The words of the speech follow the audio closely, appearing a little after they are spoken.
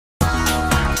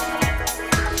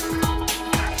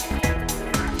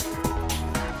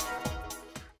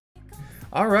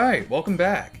Alright, welcome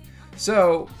back.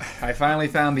 So, I finally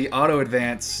found the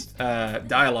auto-advance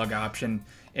dialogue option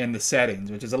in the settings,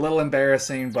 which is a little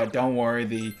embarrassing, but don't worry,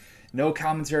 the no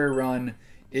commentary run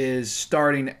is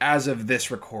starting as of this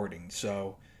recording.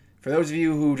 So, for those of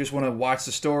you who just want to watch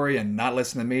the story and not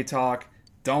listen to me talk,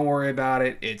 don't worry about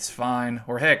it, it's fine.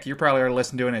 Or heck, you're probably already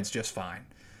listening to it and it's just fine.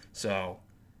 So,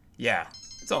 yeah,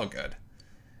 it's all good.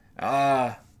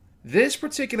 This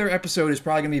particular episode is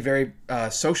probably going to be very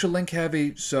social link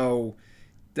heavy, so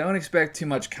don't expect too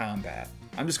much combat.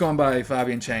 I'm just going by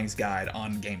Fabian Chang's guide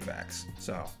on GameFAQs,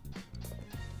 so.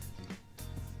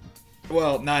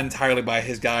 Well, not entirely by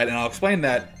his guide, and I'll explain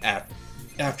that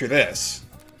after this.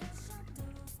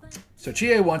 So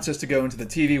Chie wants us to go into the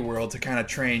TV world to kind of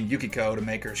train Yukiko to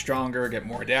make her stronger, get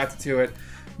more adapted to it,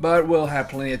 but we'll have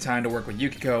plenty of time to work with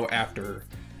Yukiko after,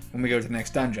 when we go to the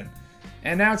next dungeon.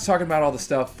 And now it's talking about all the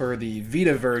stuff for the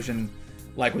Vita version,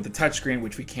 like with the touchscreen,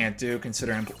 which we can't do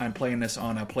considering I'm playing this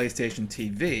on a PlayStation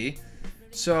TV.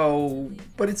 So,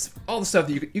 but it's all the stuff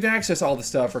that you can access all the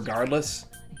stuff regardless,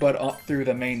 but through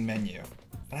the main menu.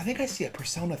 And I think I see a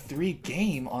Persona 3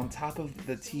 game on top of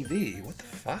the TV. What the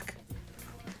fuck?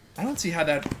 I don't see how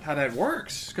that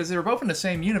works, because they're both in the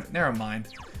same unit. Never mind.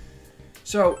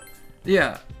 So,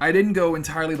 yeah, I didn't go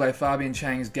entirely by Fabian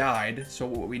Chang's guide. So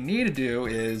what we need to do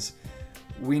is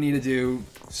we need to do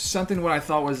something what I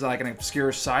thought was like an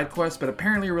obscure side quest, but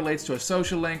apparently it relates to a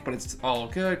social link, but it's all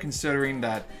good considering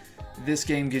that this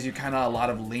game gives you kind of a lot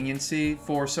of leniency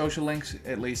for social links,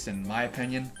 at least in my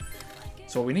opinion.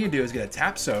 So what we need to do is get a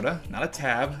tap soda, not a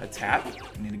tab, a tap.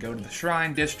 We need to go to the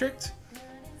Shrine District,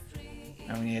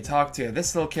 and we need to talk to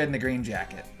this little kid in the green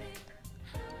jacket.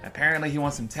 Apparently he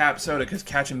wants some tap soda because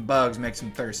catching bugs makes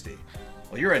him thirsty.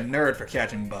 Well, you're a nerd for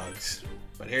catching bugs,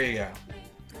 but here you go.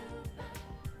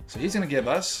 So he's going to give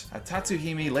us a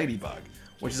Tatsuhime Ladybug,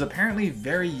 which is apparently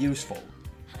very useful.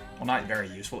 Well, not very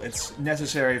useful. It's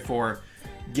necessary for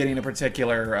getting a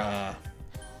particular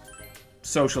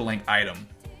social link item.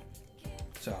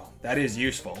 So that is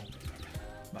useful,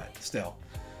 but still.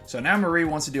 So now Marie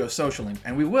wants to do a social link,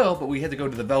 and we will, but we had to go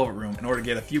to the Velvet Room in order to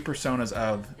get a few personas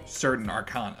of certain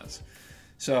arcanas.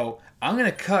 So I'm going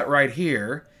to cut right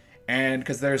here. And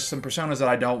because there's some personas that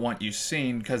I don't want you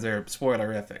seeing because they're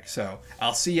spoilerific. So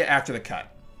I'll see you after the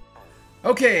cut.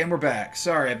 Okay, and we're back.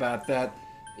 Sorry about that.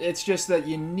 It's just that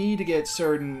you need to get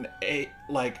certain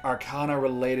like Arcana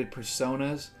related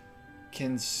personas,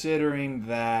 considering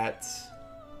that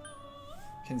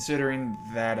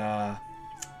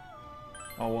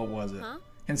oh, what was it? Huh?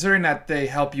 Considering that they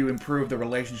help you improve the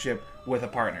relationship with a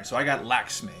partner. So I got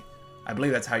Lakshmi. I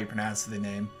believe that's how you pronounce the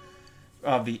name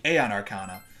of the Aeon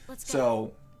Arcana.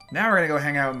 So, now we're going to go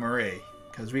hang out with Marie,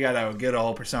 because we got a good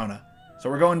old persona. So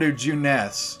we're going to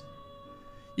Juness.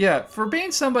 Yeah, for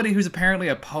being somebody who's apparently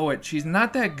a poet, she's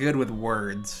not that good with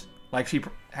words. Like, she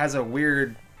has a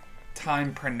weird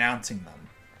time pronouncing them.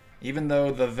 Even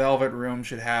though the Velvet Room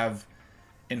should have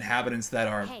inhabitants that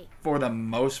are, for the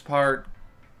most part,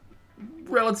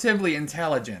 relatively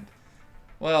intelligent.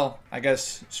 Well, I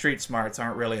guess street smarts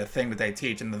aren't really a thing that they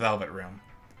teach in the Velvet Room.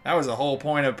 That was the whole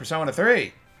point of Persona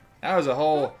 3. That was a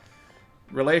whole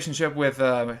relationship with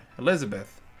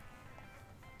Elizabeth.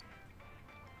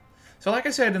 So like I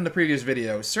said in the previous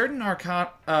video, certain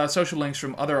social links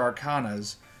from other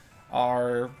arcanas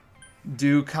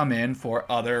do come in for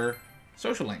other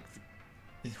social links.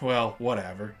 Well,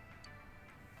 whatever.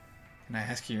 Can I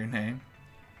ask you your name?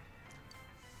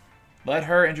 Let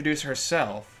her introduce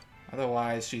herself.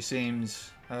 Otherwise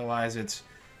it's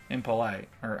impolite.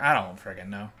 Or I don't friggin'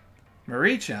 know.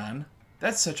 Marie-chan?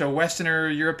 That's such a Western or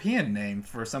European name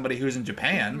for somebody who's in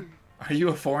Japan. Are you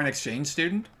a foreign exchange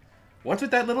student? What's with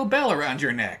that little bell around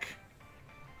your neck?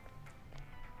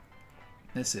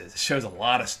 It shows a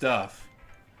lot of stuff.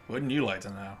 Wouldn't you like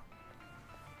to know?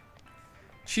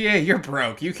 Chie, you're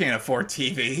broke. You can't afford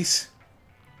TVs.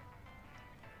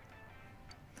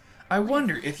 I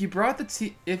wonder if you brought the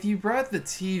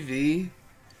TV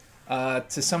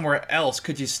to somewhere else,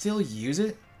 could you still use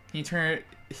it? Can you turn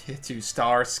it to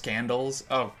Star Scandals?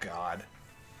 Oh, God.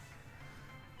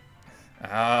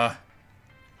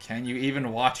 Can you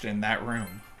even watch it in that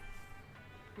room?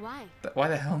 Why? Why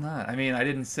the hell not? I mean, I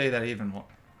didn't say that even...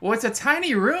 Well, it's a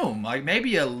tiny room. Like,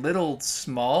 maybe a little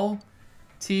small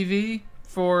TV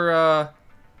for,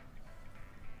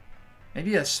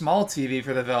 maybe a small TV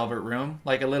for the Velvet Room.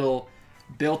 Like a little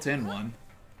built-in one.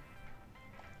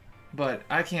 But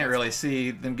I can't really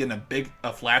see them getting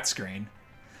a flat screen.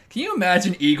 Can you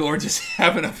imagine Igor just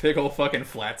having a big old fucking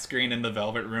flat screen in the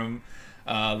Velvet Room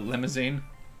limousine?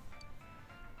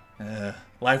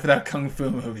 Life without kung fu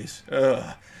movies.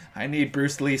 Ugh. I need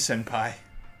Bruce Lee senpai.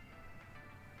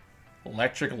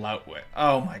 Electric Loutwit.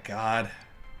 Oh my god.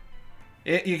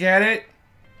 You get it?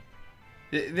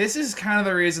 This is kind of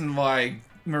the reason why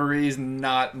Marie's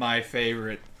not my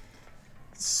favorite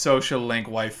social link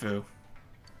waifu.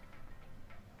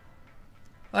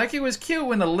 Like, it was cute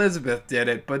when Elizabeth did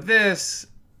it, but this,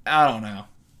 I don't know.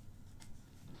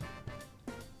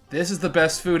 This is the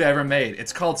best food ever made.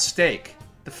 It's called steak.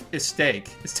 It's steak.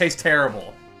 It tastes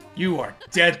terrible. You are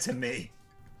dead to me.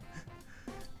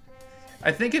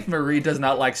 I think if Marie does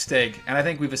not like steak, and I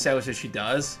think we've established that she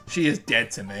does, she is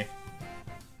dead to me.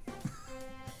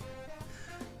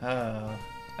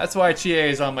 That's why Chie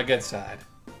is on my good side.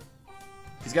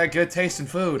 She's got good taste in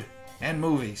food and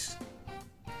movies.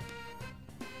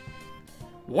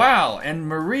 Wow, and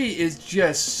Marie is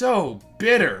just so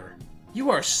bitter. You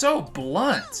are so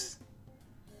blunt.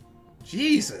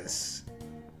 Jesus.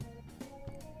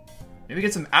 Maybe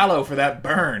get some aloe for that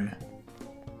burn.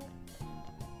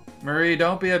 Marie,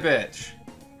 don't be a bitch.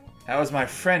 That was my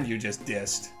friend you just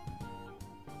dissed.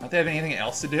 Don't they have anything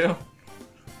else to do?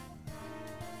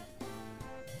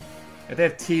 If they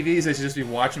have TVs, they should just be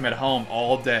watching them at home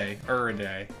all day. A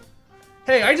day.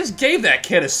 Hey, I just gave that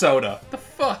kid a soda. The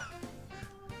fuck?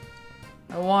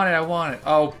 I want it.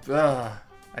 Oh,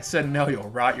 I said no, you'll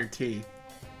rot your teeth.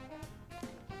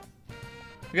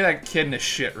 Look at that kid in a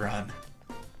shit run.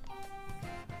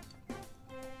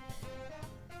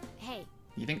 Hey.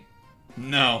 You think...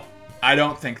 No, I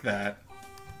don't think that.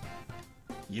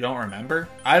 You don't remember?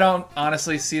 I don't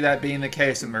honestly see that being the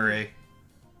case with Marie.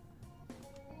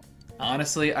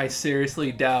 Honestly, I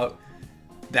seriously doubt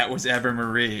that was ever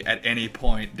Marie at any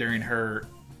point during her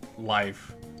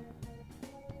life.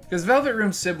 Because Velvet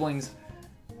Room siblings,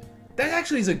 that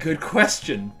actually is a good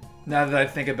question, now that I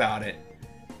think about it.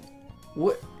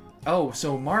 What? Oh,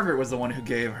 so Margaret was the one who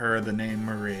gave her the name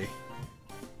Marie.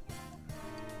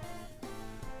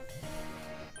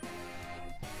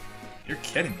 You're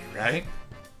kidding me, right?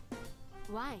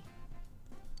 Why?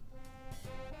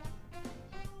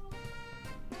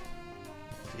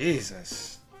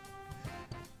 Jesus.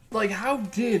 Like, how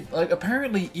did... Like,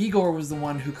 apparently Igor was the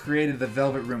one who created the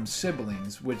Velvet Room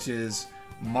siblings, which is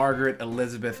Margaret,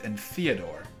 Elizabeth, and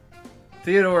Theodore.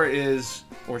 Theodore is,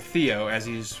 or Theo, as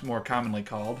he's more commonly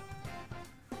called,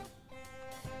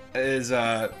 is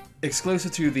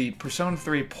exclusive to the Persona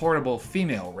 3 portable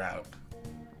female route.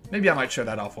 Maybe I might show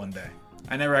that off one day.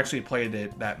 I never actually played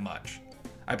it that much.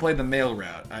 I played the male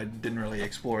route. I didn't really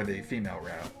explore the female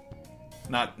route.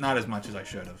 Not as much as I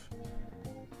should have.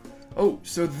 Oh,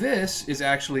 so this is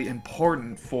actually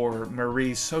important for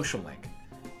Marie's social link.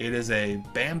 It is a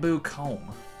bamboo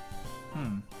comb.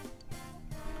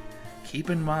 Keep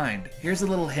in mind, here's a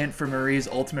little hint for Marie's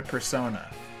ultimate persona.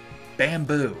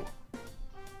 Bamboo.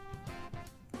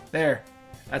 There.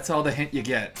 That's all the hint you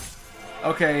get.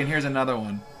 Okay, and here's another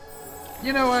one.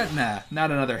 You know what? Nah,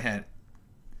 not another hint.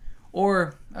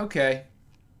 Or, okay,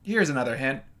 here's another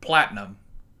hint. Platinum.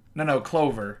 No,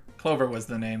 Clover. Clover was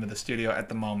the name of the studio at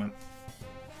the moment.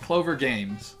 Clover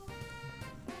Games.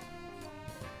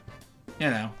 You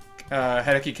know,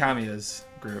 Hideki Kamiya's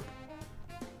group.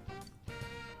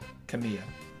 Kamiya.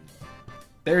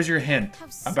 There's your hint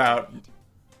about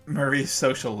Marie's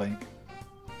social link.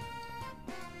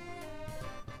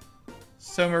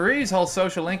 So Marie's whole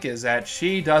social link is that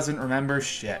she doesn't remember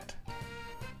shit.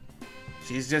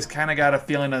 She's just kind of got a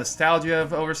feeling of nostalgia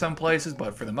over some places,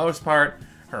 but for the most part,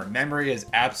 her memory is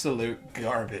absolute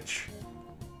garbage.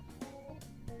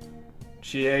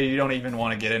 Chie, you don't even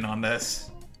want to get in on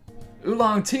this.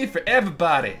 Oolong tea for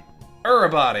everybody.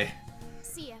 Everybody.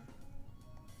 See ya.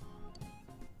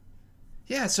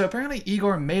 Yeah, so apparently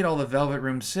Igor made all the Velvet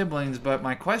Room siblings, but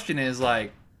my question is,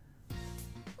 like...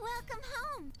 Welcome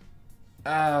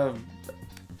home.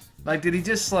 Like, did he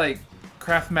just, like,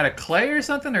 craft meta clay or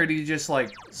something? Or did he just,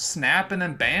 like, snap and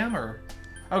then bam? Or...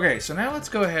 Okay, so now let's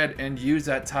go ahead and use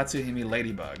that Tatsuhime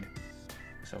Ladybug.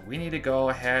 So we need to go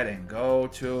ahead and go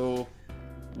to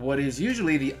what is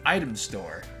usually the item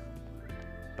store.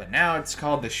 But now it's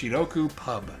called the Shiroku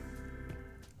Pub.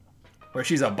 Where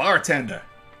she's a bartender.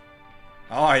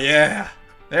 Oh yeah,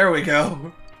 there we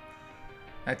go.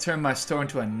 I turned my store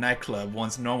into a nightclub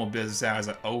once normal business hours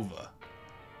are over.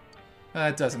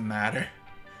 That doesn't matter.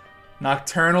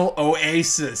 Nocturnal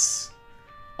Oasis.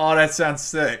 Oh, that sounds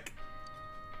sick.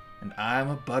 And I'm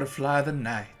a butterfly of the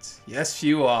night. Yes,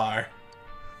 you are.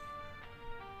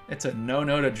 It's a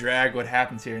no-no to drag what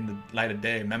happens here in the light of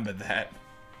day. Remember that.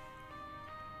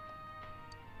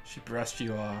 She brushed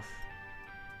you off.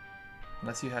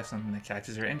 Unless you have something that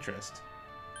catches her interest.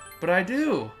 But I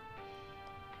do!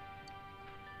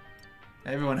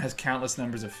 Everyone has countless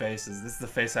numbers of faces. This is the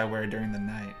face I wear during the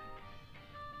night.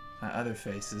 Not other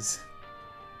faces.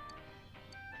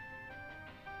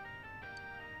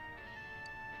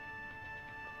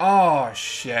 Oh,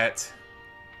 shit.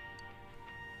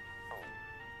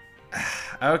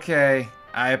 Okay,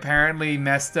 I apparently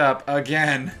messed up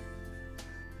again.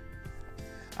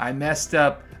 I messed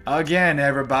up again,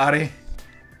 everybody.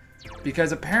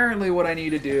 Because apparently what I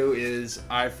need to do is,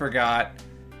 I forgot,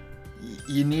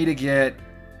 you need to get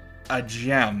a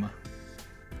gem.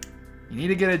 You need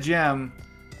to get a gem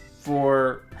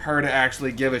for her to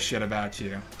actually give a shit about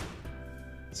you.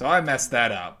 So I messed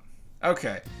that up.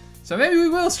 Okay, so maybe we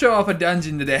will show off a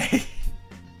dungeon today.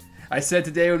 I said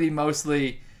today would be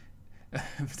mostly... you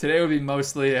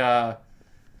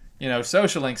know,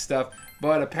 social link stuff,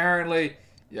 but apparently,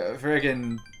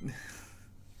 friggin',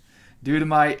 due to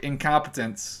my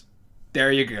incompetence,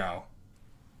 there you go.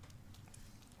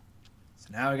 So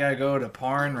now we gotta go to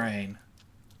pouring rain.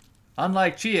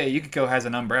 Unlike Chie, Yukiko has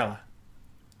an umbrella.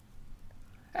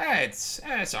 It's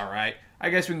alright. I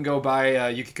guess we can go buy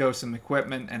Yukiko some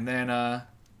equipment, and then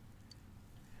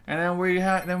we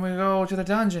go to the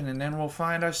dungeon, and then we'll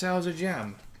find ourselves a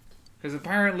gem. Because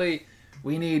apparently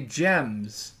we need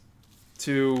gems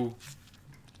to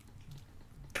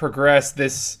progress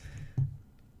this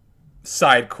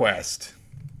side quest.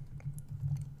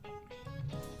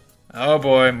 Oh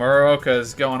boy,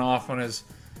 Moroka's going off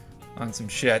on some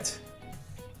shit.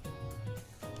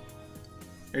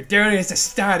 Your duty is to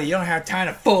study. You don't have time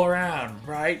to fool around,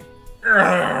 right?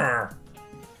 Urgh.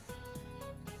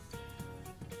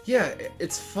 Yeah,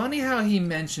 it's funny how he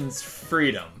mentions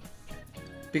freedom.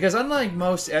 Because unlike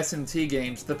most SMT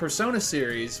games, the Persona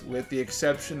series, with the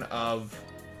exception of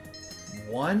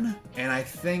 1 and I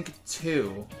think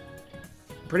 2,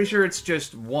 I'm pretty sure it's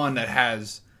just 1 that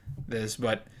has this,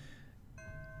 but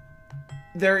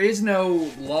there is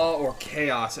no law or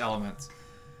chaos elements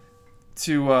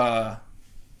to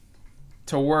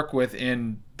work with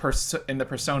in the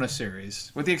Persona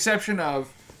series, with the exception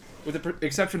of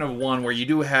 1, where you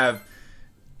do have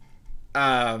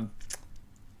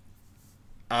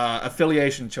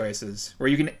affiliation choices, where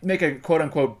you can make a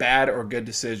quote-unquote bad or good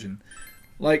decision.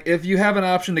 Like, if you have an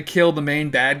option to kill the main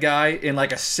bad guy in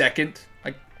like a second,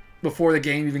 like before the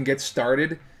game even gets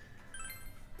started,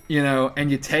 you know,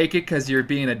 and you take it because you're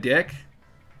being a dick.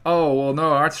 Oh, well,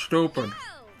 no, that's stupid.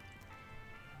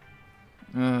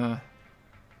 Hang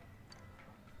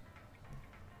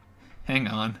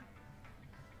on.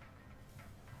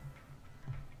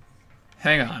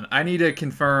 Hang on, I need to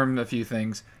confirm a few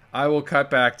things. I will cut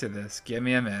back to this. Give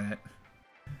me a minute.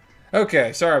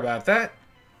 Okay, sorry about that.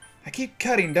 I keep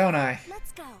cutting, don't I?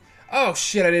 Let's go. Oh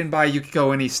shit, I didn't buy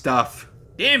Yukiko any stuff.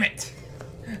 Damn it!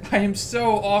 I am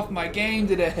so off my game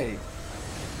today.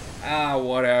 Ah,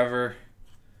 whatever.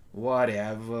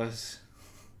 Whatevers.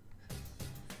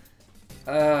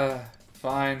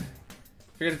 Fine.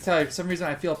 Forgot to tell you, for some reason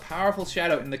I feel a powerful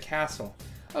shadow in the castle.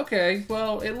 Okay,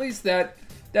 well, at least that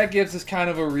gives us kind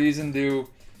of a reason to,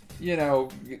 you know,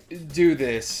 do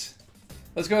this.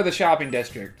 Let's go to the shopping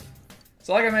district.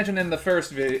 So like I mentioned in the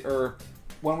first video, or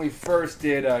when we first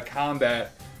did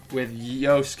combat with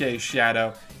Yosuke's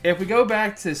shadow, if we go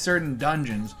back to certain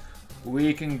dungeons,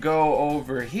 we can go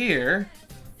over here,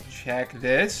 check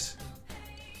this.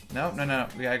 No,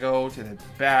 we gotta go to the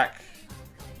back,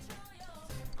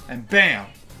 and bam,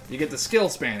 you get the skill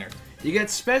spanner. You get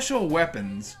special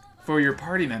weapons for your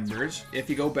party members if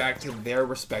you go back to their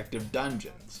respective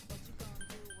dungeons.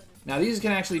 Now these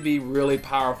can actually be really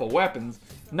powerful weapons.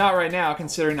 Not right now,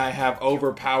 considering I have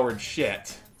overpowered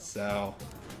shit. So,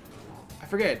 I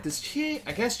forget, does Chie...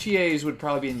 I guess Chie's would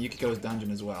probably be in Yukiko's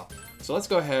dungeon as well. So let's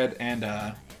go ahead and,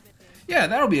 yeah,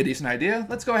 that'll be a decent idea.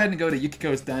 Let's go ahead and go to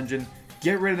Yukiko's dungeon,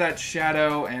 get rid of that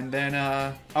shadow, and then,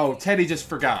 oh, Teddy just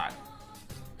forgot.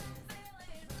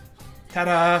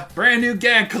 Ta-da! Brand new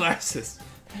gag glasses!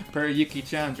 Per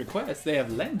Yuki-chan's request, they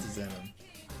have lenses in them.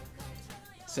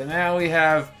 So now we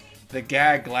have the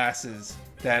gag glasses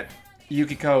that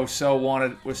Yukiko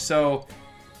was so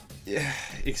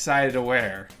excited to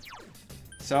wear.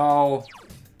 So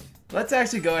let's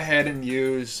actually go ahead and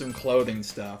use some clothing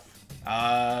stuff.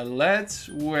 Let's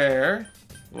wear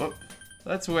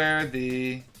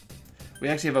the... We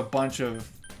actually have a bunch of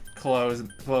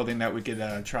clothing that we could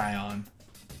try on.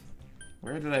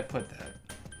 Where did I put that?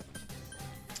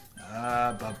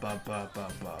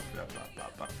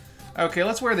 Okay,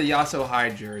 let's wear the Yasuo High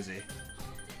jersey.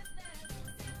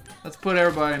 Let's put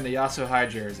everybody in the Yasuo High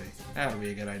jersey. That'll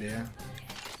be a good idea.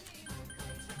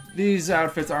 These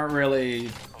outfits aren't really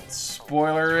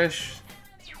spoilerish,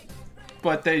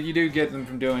 but you do get them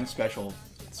from doing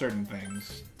certain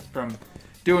things, from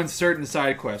doing certain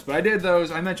side quests. But I did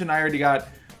those. I mentioned I already got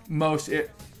most,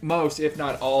 if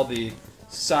not all, the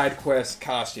side quest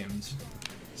costumes.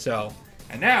 So,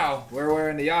 and now we're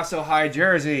wearing the Yasuo High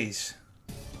jerseys.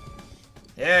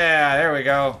 Yeah, there we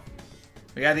go.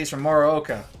 We got these from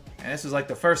Morooka. And this is like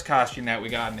the first costume that we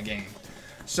got in the game.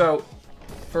 So,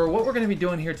 for what we're going to be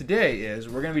doing here today is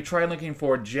we're going to be trying looking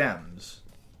for gems.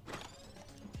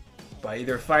 By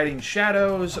either fighting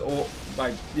shadows or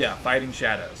by, yeah, fighting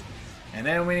shadows. And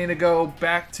then we need to go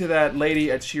back to that lady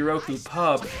at Shiroku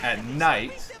Pub at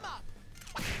night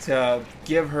to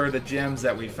give her the gems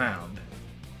that we found.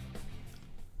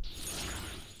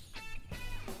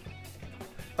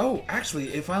 Oh, actually,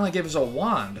 it finally gave us a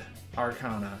wand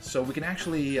arcana, so we can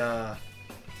actually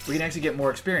get more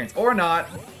experience, or not.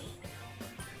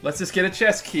 Let's just get a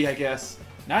chest key, I guess.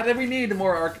 Not that we need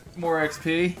more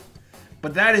XP,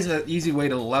 but that is an easy way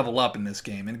to level up in this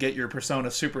game and get your persona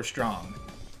super strong.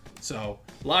 So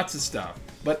lots of stuff,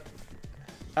 but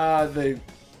the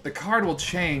card will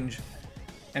change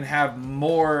and have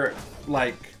more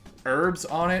like herbs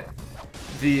on it.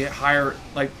 The higher,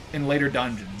 like in later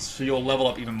dungeons, so you'll level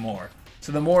up even more.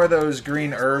 So the more of those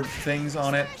green herb things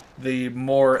on it, the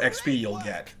more XP you'll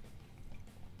get.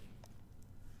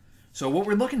 So what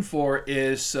we're looking for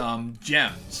is some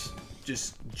gems,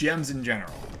 just gems in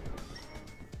general.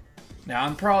 Now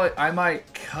I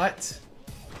might cut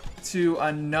to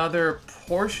another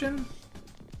portion,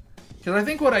 because I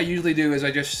think what I usually do is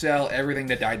I just sell everything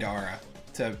to Daidara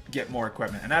to get more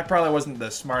equipment, and that probably wasn't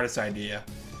the smartest idea.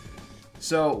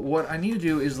 So what I need to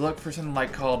do is look for something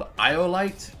like called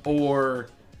Iolite or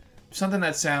something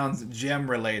that sounds gem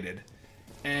related.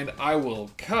 And I will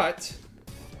cut.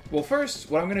 Well, first,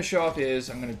 what I'm going to show off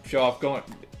is I'm going to show off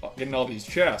getting all these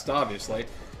chests, obviously.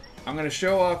 I'm going to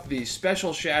show off the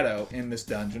special shadow in this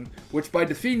dungeon, which by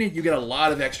defeating it, you get a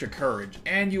lot of extra courage.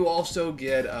 And you also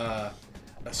get a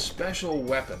special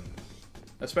weapon.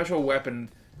 A special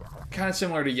weapon kind of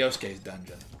similar to Yosuke's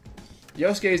dungeon.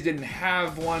 Yosuke's didn't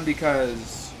have one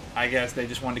because I guess they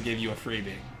just wanted to give you a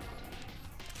freebie.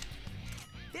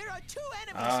 There are two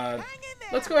enemies.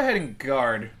 Let's go ahead and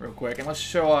guard real quick, and let's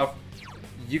show off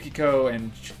Yukiko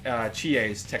and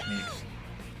Chie's techniques.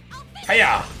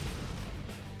 Hiya!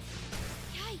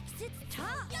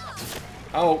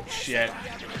 Oh shit!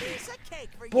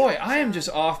 Boy, I am just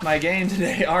off my game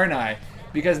today, aren't I?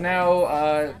 Because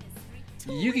now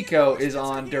Yukiko is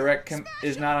not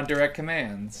on direct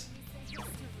commands.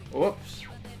 Whoops.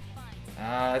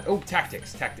 Oh,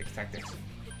 tactics. So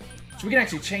we can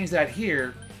actually change that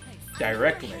here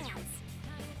directly. Alright.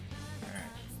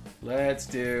 Let's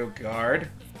do guard.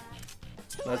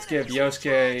 Let's give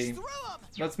Yosuke...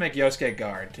 Let's make Yosuke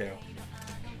guard, too.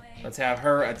 Let's have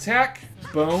her attack.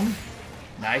 Boom.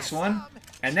 Nice one.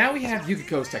 And now we have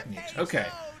Yukiko's techniques. Okay.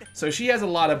 So she has a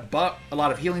lot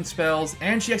of healing spells,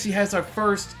 and she actually has our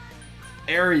first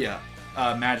area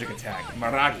magic attack,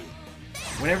 Maragi.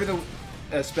 Whenever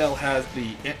the spell has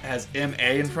MA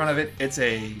in front of it, it's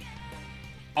a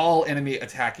all enemy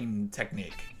attacking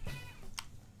technique.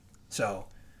 So,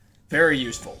 very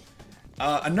useful.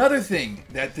 Another thing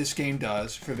that this game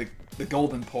does for the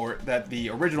Golden Port that the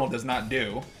original does not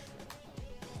do,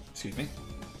 excuse me,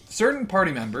 certain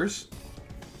party members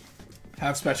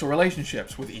have special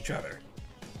relationships with each other.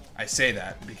 I say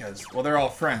that because, well, they're all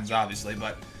friends, obviously,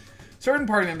 but certain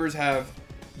party members have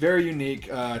very unique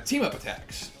team-up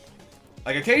attacks.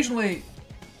 Like, occasionally,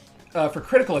 for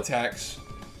critical attacks,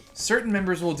 certain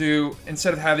members will do,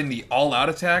 instead of having the all-out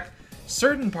attack,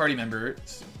 certain party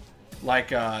members, like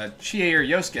Chie or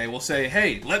Yosuke, will say,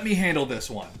 hey, let me handle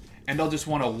this one. And they'll just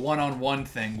want a one-on-one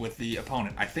thing with the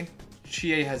opponent. I think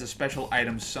Chie has a special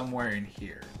item somewhere in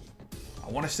here. I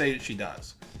want to say that she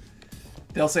does.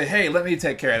 They'll say, hey, let me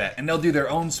take care of that. And they'll do their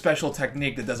own special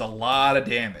technique that does a lot of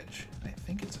damage. I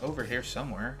think it's over here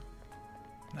somewhere.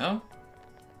 No?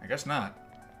 I guess not.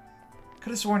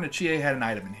 Could have sworn that Chie had an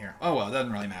item in here. Oh well, it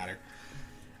doesn't really matter.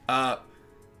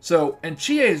 And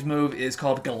Chie's move is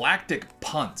called Galactic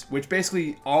Punt, which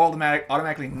basically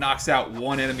automatically knocks out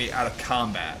one enemy out of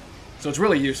combat. So it's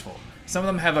really useful. Some of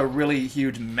them have a really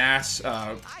huge mass,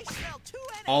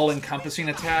 all-encompassing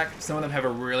attack. Some of them have a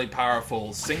really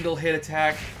powerful single-hit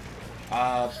attack.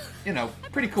 You know,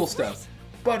 pretty cool stuff.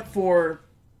 But for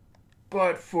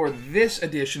this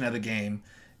edition of the game,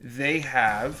 they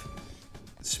have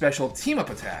special team-up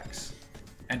attacks.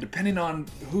 And depending on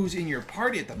who's in your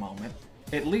party at the moment,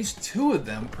 at least two of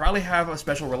them probably have a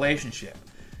special relationship.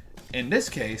 In this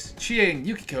case, Chie and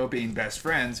Yukiko, being best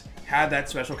friends, have that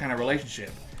special kind of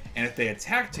relationship. And if they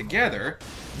attack together,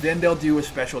 then they'll do a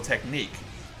special technique.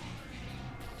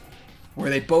 Where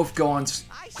they both go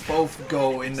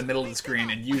in the middle of the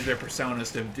screen and use their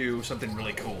personas to do something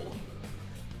really cool.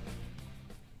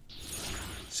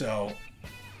 So,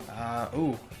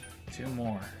 ooh, two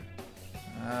more.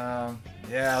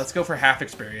 Yeah, let's go for half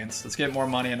experience. Let's get more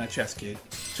money and a chest key.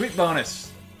 Sweet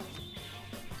bonus!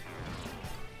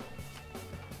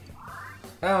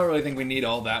 I don't really think we need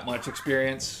all that much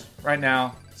experience right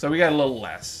now. So we got a little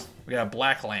less. We got a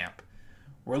black lamp.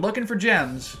 We're looking for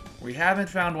gems. We haven't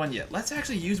found one yet. Let's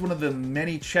actually use one of the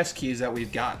many chest keys that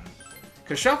we've gotten.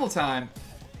 Because Shuffle Time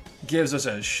gives us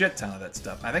a shit ton of that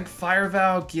stuff. I think Fire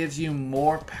Vow gives you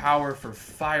more power for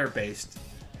fire-based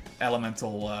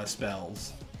elemental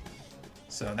spells.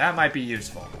 So that might be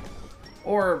useful.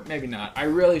 Or maybe not. I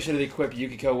really should have equipped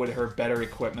Yukiko with her better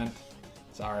equipment.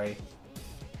 Sorry.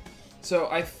 So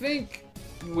I think,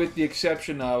 with the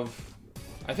exception of...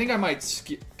 I think I might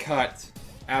cut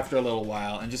after a little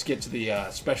while and just get to the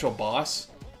special boss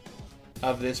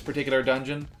of this particular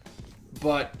dungeon.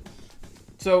 But,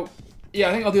 so, yeah,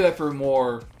 I think I'll do that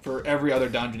for every other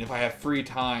dungeon if I have free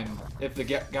time. If the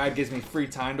guide gives me free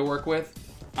time to work with,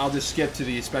 I'll just skip to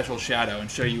the special shadow and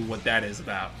show you what that is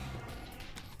about.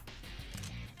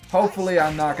 Hopefully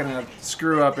I'm not going to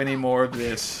screw up any more of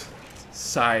this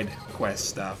side quest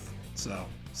stuff. So,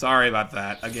 sorry about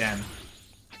that, again.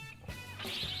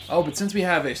 Oh, but since we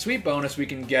have a sweet bonus, we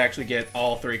can actually get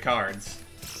all 3 cards.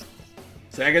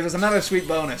 So that gives us another sweet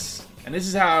bonus. And this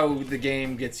is how the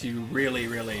game gets you really,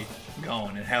 really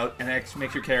going. And it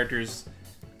makes your characters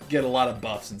get a lot of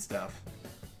buffs and stuff.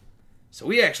 So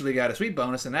we actually got a sweet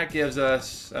bonus, and that gives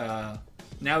us... now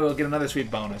we'll get another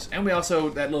sweet bonus. And we also,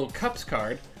 that little Cups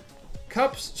card.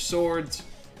 Cups, Swords...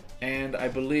 And I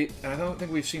don't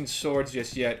think we've seen swords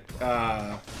just yet,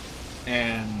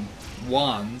 and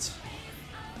wands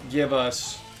give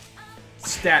us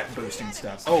stat boosting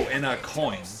stuff. Oh, and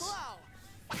coins.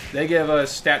 They give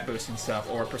us stat boosting stuff,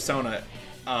 or persona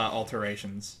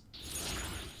alterations.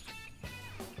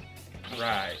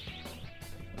 Right.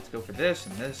 Let's go for this,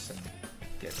 and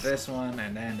get this one,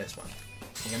 and then this one.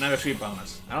 We get another sweet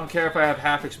bonus. I don't care if I have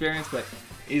half experience, but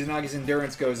Izunagi's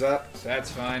endurance goes up, so that's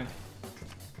fine.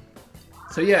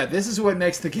 So yeah, this is what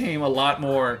makes the game a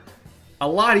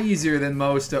lot easier than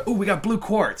most. Ooh, we got blue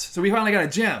quartz, so we finally got a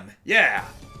gem. Yeah.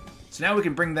 So now we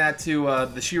can bring that to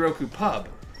the Shiroku pub,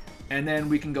 and then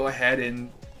we can go ahead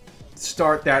and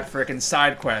start that frickin'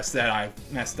 side quest that I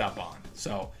messed up on.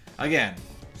 So again,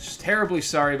 just terribly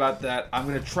sorry about that. I'm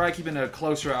gonna try keeping a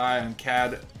closer eye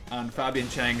on Fabian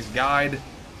Chang's guide,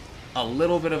 a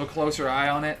little bit of a closer eye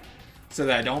on it, so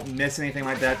that I don't miss anything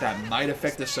like that might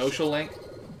affect the social link.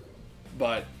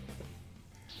 But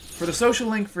for the social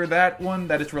link for that one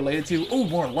that it's related to, oh,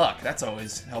 more luck. That's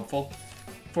always helpful.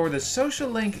 For the social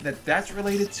link that's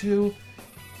related to,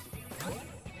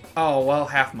 oh, well,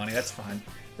 half money. That's fine.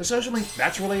 The social link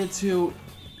that's related to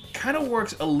kind of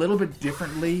works a little bit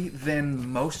differently than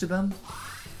most of them.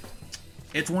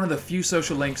 It's one of the few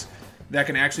social links that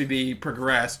can actually be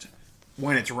progressed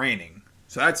when it's raining.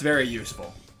 So that's very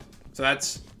useful. So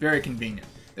that's very convenient.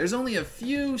 There's only a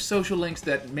few social links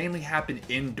that mainly happen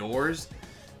indoors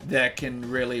that can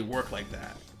really work like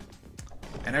that.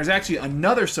 And there's actually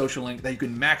another social link that you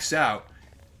can max out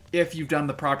if you've done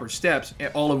the proper steps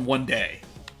all in one day.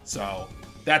 So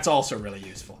that's also really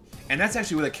useful. And that's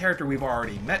actually with a character we've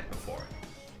already met before.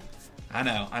 I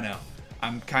know.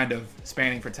 I'm kind of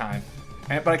spanning for time.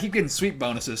 But I keep getting sweet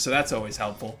bonuses, so that's always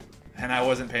helpful. And I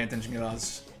wasn't paying attention because I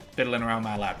was fiddling around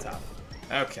my laptop.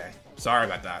 Okay, sorry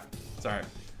about that. Sorry.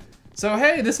 So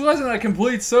hey, this wasn't a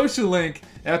complete social link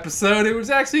episode, it was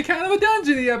actually kind of a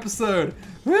dungeony episode.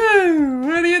 Woo!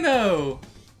 What do you know?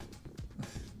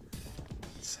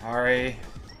 Sorry.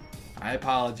 I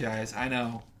apologize, I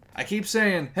know. I keep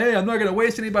saying, hey, I'm not gonna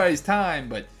waste anybody's time,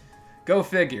 but go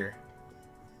figure.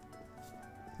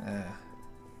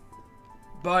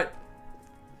 But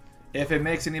if it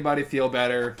makes anybody feel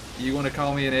better, you want to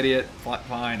call me an idiot,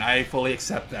 fine, I fully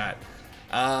accept that.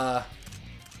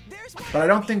 But I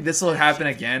don't think this will happen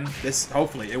again.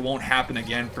 Hopefully, it won't happen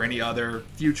again for any other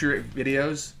future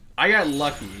videos. I got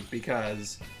lucky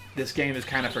because this game is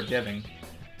kind of forgiving.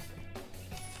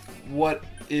 What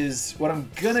I'm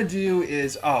gonna do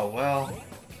is, oh,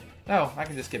 I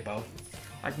can just get both.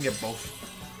 I can get both.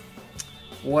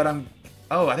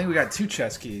 I think we got 2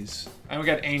 chest keys. And we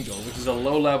got Angel, which is a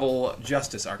low-level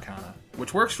Justice Arcana,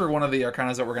 which works for one of the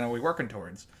Arcanas that we're gonna be working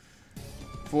towards.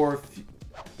 For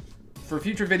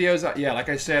future videos, yeah, like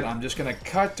I said, I'm just going to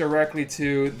cut directly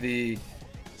to the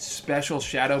special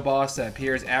shadow boss that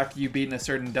appears after you've beaten a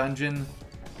certain dungeon.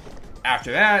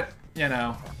 After that, you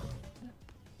know,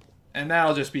 and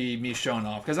that'll just be me showing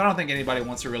off, because I don't think anybody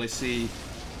wants to really see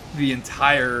the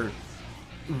entire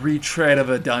retread of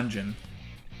a dungeon.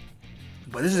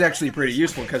 But this is actually pretty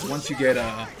useful, because once you get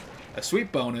a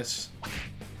sweet bonus,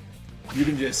 you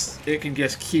can just, it can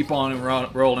just keep on and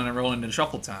rolling and rolling into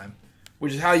shuffle time.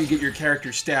 Which is how you get your character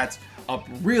stats up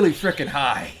really frickin'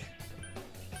 high.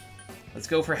 Let's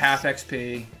go for half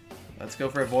XP. Let's go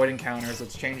for avoid encounters.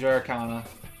 Let's change our Arcana.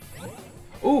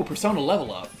 Ooh, Persona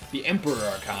level up. The Emperor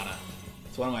Arcana.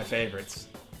 It's one of my favorites.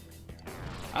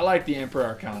 I like the Emperor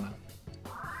Arcana.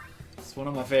 It's one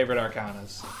of my favorite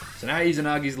Arcanas. So now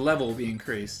Izanagi's level will be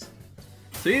increased.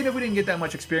 So even if we didn't get that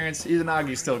much experience,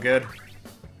 Izanagi's still good.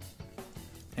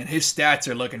 And his stats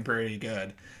are looking pretty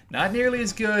good. Not nearly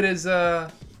as good as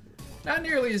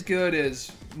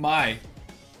my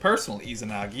personal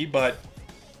Izanagi, but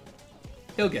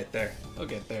he'll get there. He'll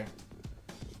get there.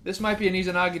 This might be an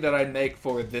Izanagi that I'd make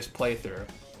for this playthrough.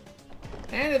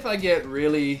 And if I get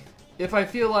really, if I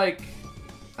feel like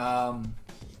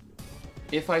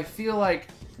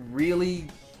really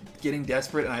getting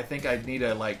desperate and I think I need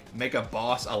to like make a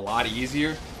boss a lot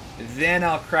easier, then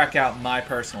I'll crack out my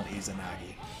personal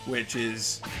Izanagi, which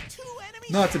is,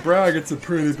 not to brag, it's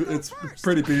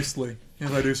pretty beastly,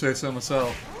 if I do say so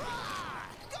myself.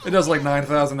 It does like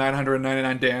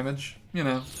 9,999 damage, you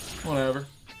know, whatever.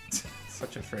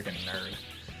 Such a friggin' nerd.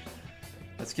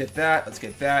 Let's get that, let's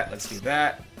get that, let's do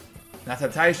that. Now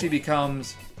Tataishi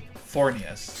becomes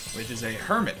Fornius, which is a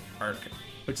hermit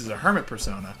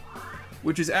persona,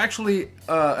 which is actually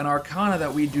an arcana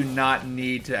that we do not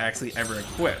need to actually ever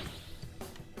equip.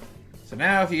 So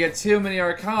now if you get too many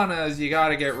arcanas, you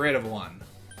gotta get rid of one.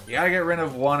 You gotta get rid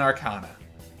of one arcana.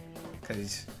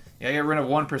 Because you gotta get rid of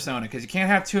one persona, because you can't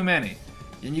have too many.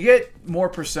 And you get more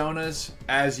personas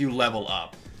as you level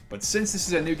up. But since this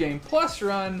is a New Game Plus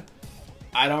run,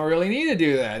 I don't really need to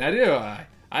do that, now do I?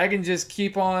 I can just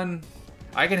keep on,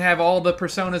 I can have all the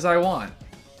personas I want.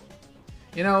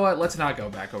 You know what, let's not go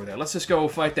back over there. Let's just go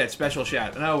fight that special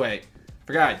shadow. No, wait.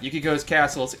 Forgot, Yukiko's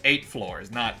castle's 8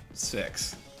 floors, not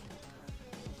 6.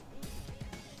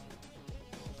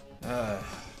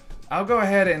 I'll go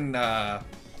ahead and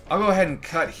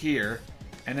cut here,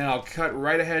 and then I'll cut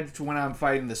right ahead to when I'm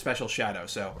fighting the special shadow.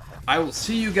 So I will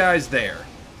see you guys there.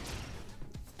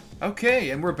 Okay,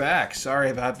 and we're back.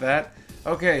 Sorry about that.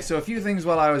 Okay, so a few things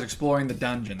while I was exploring the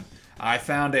dungeon. I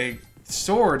found a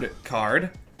sword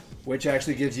card, which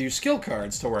actually gives you skill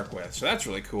cards to work with, so that's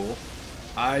really cool.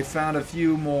 I found a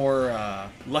few more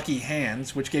lucky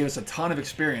hands, which gave us a ton of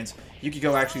experience.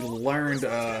 Yukiko actually learned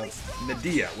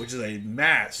Medea, which is a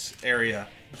mass area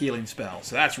healing spell,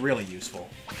 so that's really useful.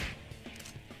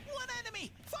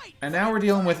 And now we're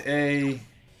dealing with a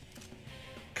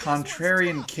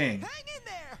Contrarian King.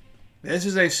 This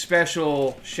is a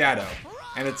special shadow,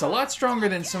 and it's a lot stronger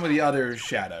than some of the other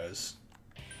shadows.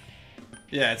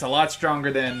 Yeah, it's a lot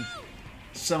stronger than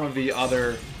some of the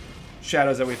other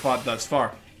shadows that we fought thus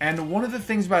far. And one of the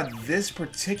things about this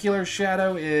particular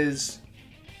shadow is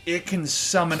it can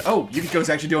summon... Oh, Yukiko's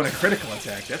actually doing a critical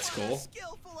attack. That's cool.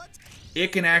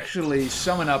 It can actually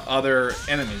summon up other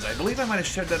enemies. I believe I might have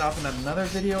showed that off in another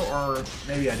video, or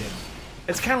maybe I didn't.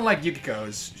 It's kind of like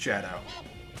Yukiko's shadow.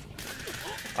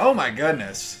 Oh my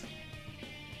goodness.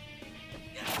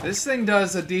 This thing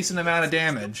does a decent amount of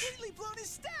damage.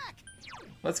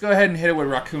 Let's go ahead and hit it with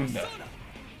Rakunda.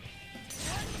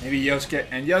 Maybe Yosuke,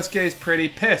 and Yosuke's pretty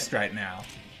pissed right now.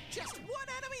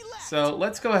 So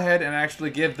let's go ahead and actually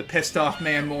give the pissed off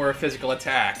man more physical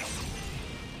attack.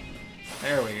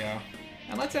 There we go.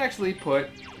 And let's actually put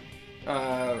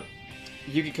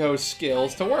Yukiko's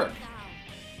skills to work.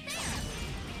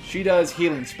 She does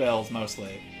healing spells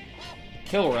mostly.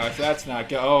 Kill Rush, that's not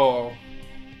good. Oh.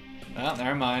 Well,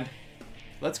 never mind.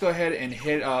 Let's go ahead and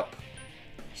hit up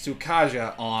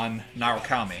Tsukaja on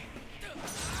Narukami.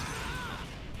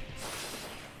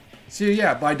 So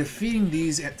yeah, by defeating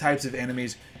these types of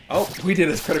enemies... Oh, we did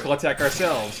a critical attack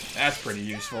ourselves. That's pretty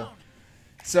useful.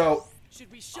 So,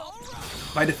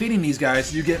 by defeating these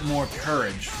guys, you get more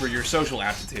courage for your social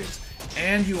aptitudes.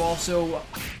 And you also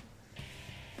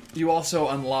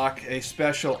unlock a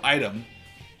special item,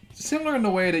 similar in the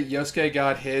way that Yosuke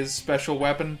got his special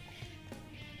weapon.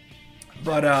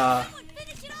 But,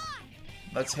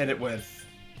 let's hit it with...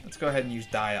 Let's go ahead and use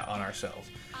Daya on ourselves.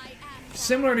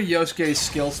 Similar to Yosuke's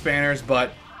skill spanners,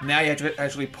 but now you have to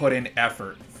actually put in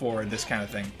effort for this kind of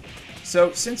thing.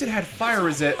 So, since it had fire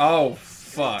resist... Oh,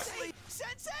 fuck.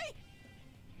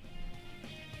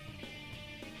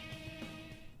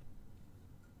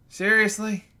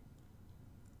 Seriously?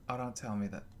 Oh, don't tell me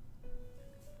that.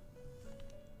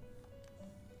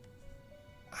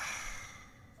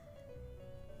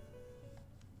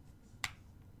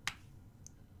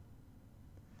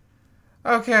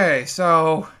 Okay,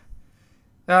 so...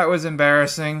 That was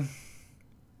embarrassing.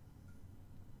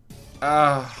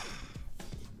 How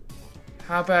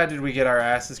How bad did we get our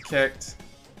asses kicked?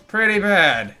 Pretty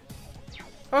bad.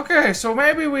 Okay, so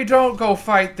maybe we don't go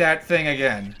fight that thing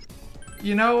again.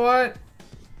 You know what?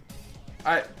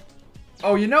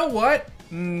 Oh, you know what?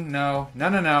 No.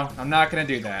 I'm not gonna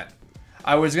do that.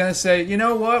 I was gonna say, you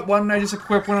know what? Why don't I just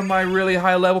equip one of my really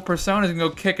high-level personas and go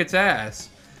kick its ass?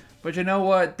 But you know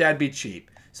what? That'd be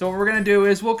cheap. So what we're gonna do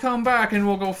is we'll come back and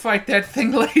we'll go fight that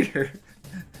thing later.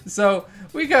 So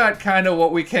we got kind of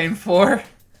what we came for.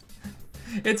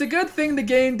 It's a good thing the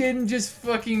game didn't just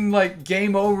fucking like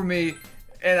game over me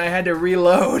and I had to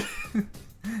reload.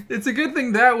 It's a good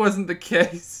thing that wasn't the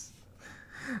case.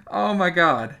 Oh my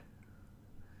god.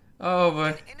 Oh,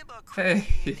 but hey.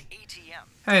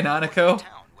 Hey, Nanako.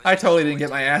 I totally didn't get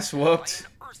my ass whooped.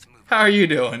 How are you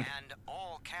doing?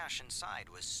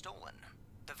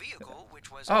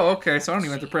 Oh, okay, so I don't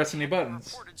even have to press any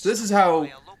buttons. So this is how,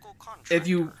 if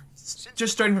you,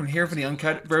 just starting from here for the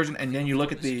uncut version, and then you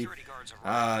look at the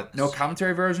no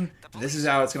commentary version, this is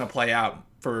how it's going to play out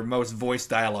for most voice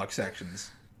dialogue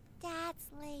sections. Dad's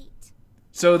late.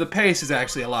 So the pace is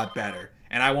actually a lot better,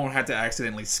 and I won't have to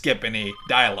accidentally skip any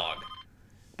dialogue.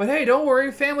 But hey, don't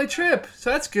worry, family trip,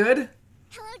 so that's good.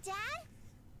 Hello, Dad?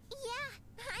 Yeah,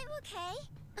 I'm okay.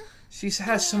 She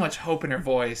has so much hope in her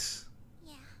voice.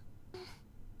 Yeah.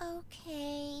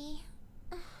 Okay.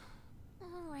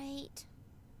 Alright.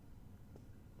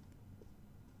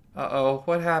 Uh-oh,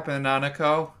 what happened,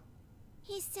 Nanako?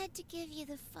 He said to give you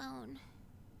the phone.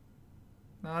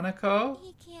 Nanako?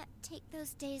 He can't take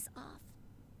those days off.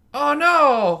 Oh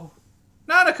no!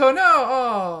 Nanako, no!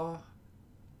 Oh!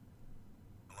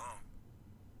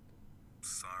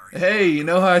 Hey, you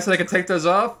know how I said I could take those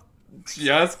off?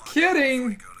 Just kidding!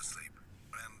 Go to sleep.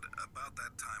 And about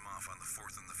that time off on the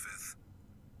 4th and the 5th,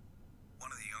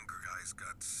 one of the younger guys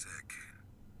got sick.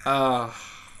 Well,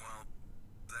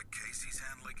 that case he's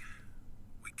handling,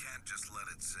 we can't just let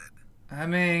it sit. I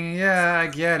mean, yeah, I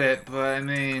get it, but I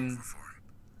mean...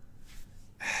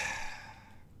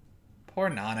 Poor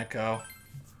Nanako.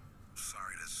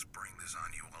 Sorry to spring this on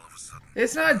you all of a sudden.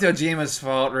 It's not Dojima's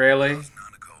fault, really. How's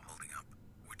Nanako holding up?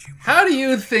 Would you How do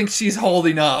you think she's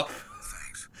holding up?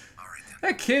 Thanks. All right then.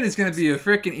 That kid is gonna be a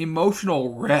freaking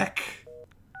emotional wreck.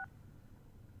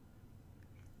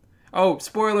 Oh,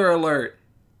 spoiler alert.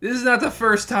 This is not the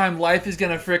first time life is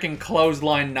gonna freaking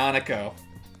clothesline Nanako.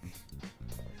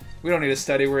 We don't need to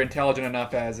study, we're intelligent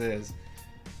enough as is.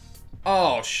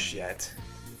 Oh, shit.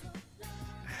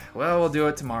 Well, we'll do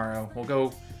it tomorrow. We'll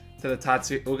go to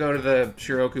the we'll go to the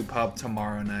Shiroku pub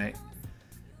tomorrow night.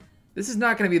 This is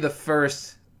not gonna be the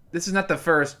first. This is not the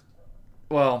first.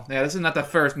 Well, yeah, this is not the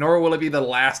first, nor will it be the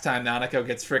last time Nanako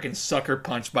gets freaking sucker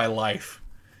punched by life.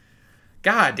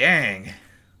 God dang.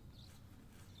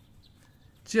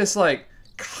 Just like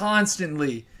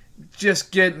constantly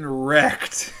just getting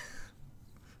wrecked.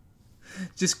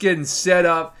 Just getting set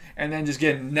up and then just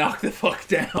getting knocked the fuck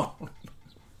down.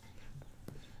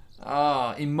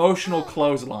 Ah, emotional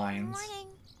clotheslines. Morning.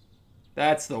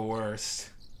 That's the worst.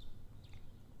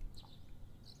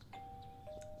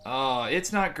 Oh,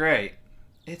 it's not great.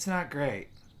 It's not great.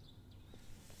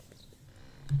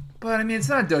 But, I mean, it's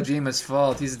not Dojima's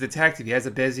fault. He's a detective. He has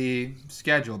a busy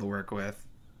schedule to work with.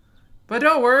 But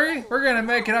don't worry. We're going to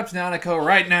make it up to Nanako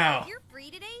right now. You're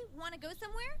free today? Want to go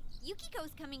somewhere?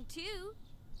 Yukiko's coming too.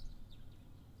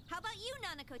 How about you,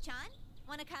 Nanako-chan?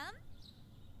 Want to come?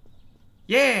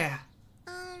 Yeah.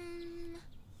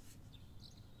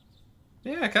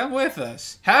 Yeah, come with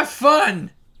us. Have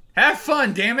fun. Have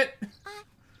fun, damn it.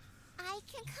 I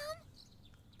can come?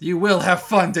 You will have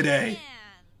fun today.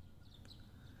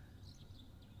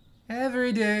 Man.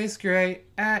 Every day's great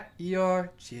at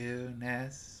your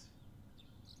Juness.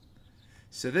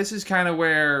 So this is kind of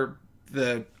where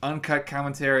the uncut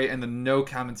commentary and the no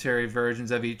commentary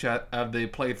versions of each of the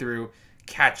playthrough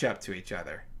catch up to each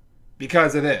other.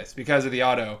 Because of this, because of the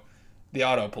auto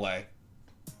play,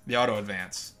 the auto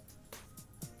advance.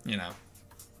 You know.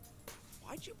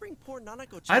 Why'd you bring poor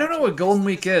Nanako? I don't know what Golden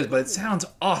Week is, but it sounds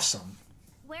awesome.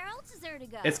 Where else is there to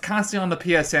go? It's constantly on the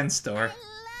PSN store. I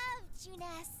love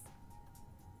Juness.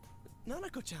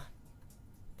 Nanako-chan.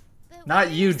 But Not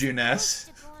we you, were Juness.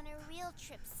 supposed to go on a real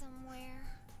trip somewhere.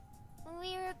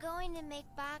 We were going to make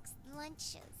boxed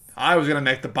lunches. I was gonna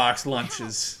make the boxed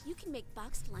lunches. You can make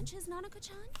boxed lunches,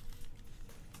 Nanako-chan?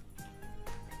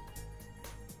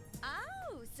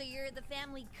 Oh, so you're the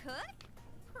family cook?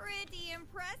 Pretty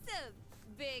impressive,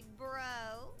 big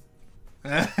bro.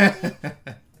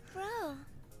 Bro,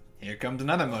 Here comes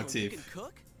another You motif. can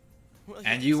cook? Well,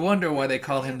 And you wonder why they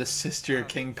call him the sister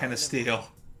Kingpin of Steel.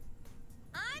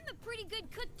 I'm a pretty good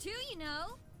cook too, you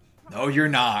know. No, you're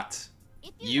not.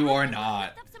 If You want, are I can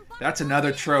not. whip up some That's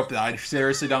another trope that I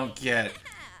seriously don't get.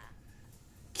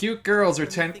 Cute girls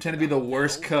tend to be the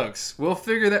worst cooks. We'll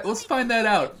find that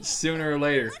out sooner or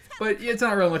later. But it's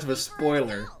not really much of a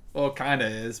spoiler. Well, it kinda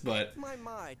is, but...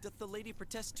 My, doth the lady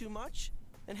protest too much?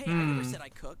 And hey, I never said I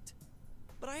cooked.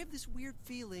 But I have this weird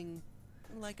feeling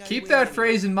like I Keep that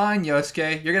phrase in mind,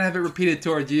 Yosuke. You're gonna have it repeated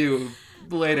towards you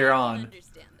later on.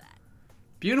 Understand that.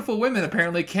 Beautiful women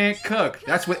apparently can't cook.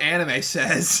 That's what anime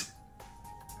says.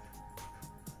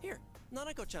 Here,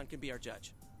 Nanako-chan can be our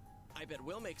judge. I bet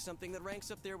we'll make something that ranks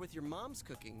up there with your mom's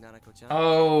cooking, Nanako-chan.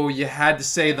 Oh, you had to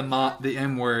say the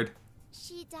M word.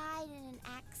 She died in an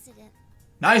accident.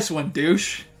 Nice one,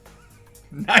 douche.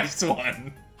 Nice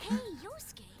one. Hey,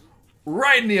 Yosuke.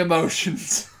 Right in the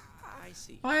emotions. I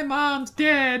see. My mom's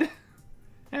dead.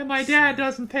 And my dad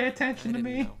doesn't pay attention to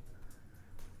me. Know.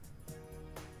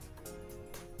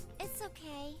 It's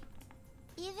okay.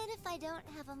 Even if I don't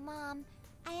have a mom,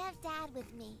 I have Dad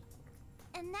with me.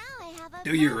 And now I have a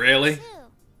Do you family, really? too. Having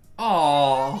Aww.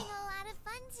 a lot of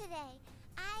fun today.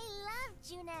 I love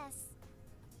Junes.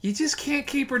 You just can't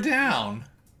keep her down.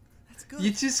 That's good.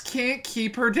 You just can't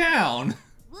keep her down.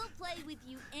 We'll play with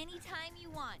you anytime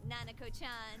you want,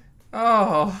 Nanako-chan.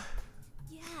 Oh.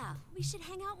 Yeah, we should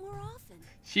hang out more often.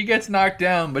 She gets knocked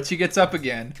down, but she gets up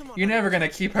again. Come on, You're never gonna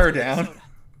keep her down.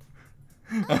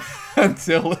 Soda.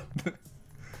 Until...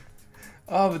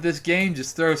 Oh, but this game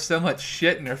just throws so much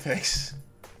shit in her face.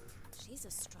 She's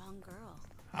a strong girl.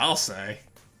 I'll say.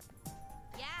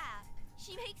 Yeah,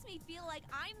 she makes me feel like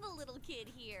I'm the little kid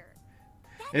here.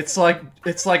 It's like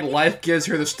life gives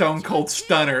her the stone cold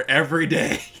stunner every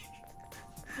day.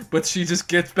 But she just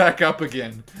gets back up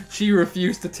again. She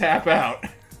refused to tap out.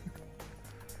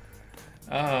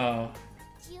 Oh.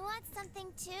 Do you want something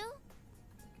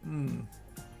too?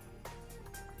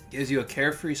 Gives you a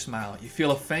carefree smile. You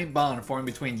feel a faint bond form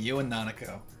between you and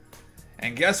Nanako.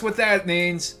 And guess what that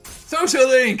means? Social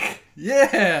link!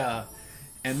 Yeah!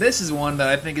 And this is one that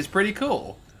I think is pretty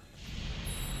cool.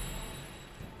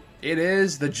 It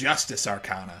is the Justice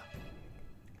Arcana.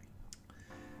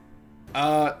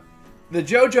 The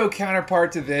JoJo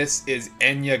counterpart to this is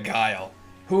Enya Guile,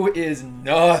 who is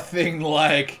nothing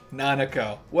like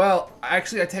Nanako. Well,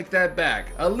 actually I take that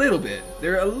back. A little bit.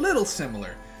 They're a little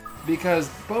similar. Because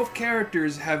both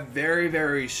characters have very,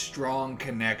 very strong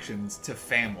connections to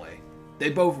family.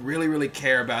 They both really, really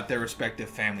care about their respective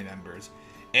family members.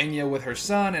 Enya with her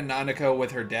son, and Nanako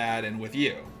with her dad and with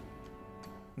you.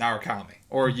 Narukami.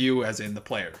 Or you as in the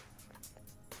player.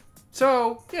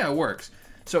 So, yeah, it works.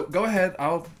 So, go ahead.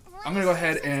 I'm going to go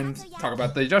ahead and talk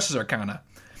about the Justice Arcana.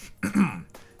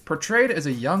 Portrayed as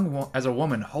a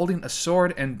woman holding a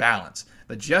sword and balance,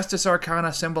 the Justice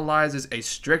Arcana symbolizes a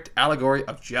strict allegory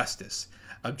of justice,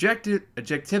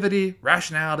 objectivity,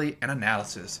 rationality, and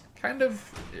analysis. Kind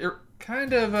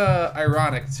of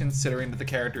ironic considering that the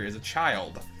character is a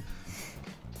child.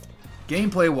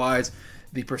 Gameplay-wise,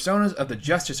 the personas of the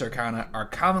Justice Arcana are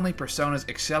commonly personas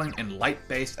excelling in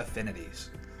light-based affinities.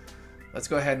 Let's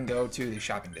go ahead and go to the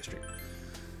shopping district.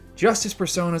 Justice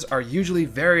personas are usually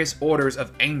various orders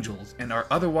of angels and are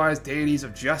otherwise deities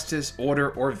of justice,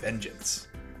 order, or vengeance.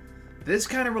 This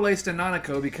kind of relates to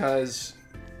Nanako because,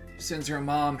 since her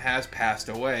mom has passed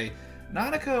away,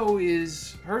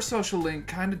 her social link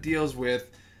kind of deals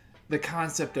with the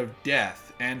concept of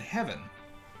death and heaven.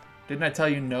 Didn't I tell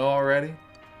you no already?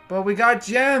 But we got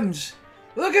gems!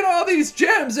 Look at all these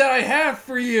gems that I have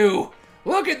for you!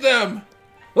 Look at them!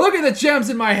 Look at the gems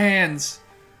in my hands!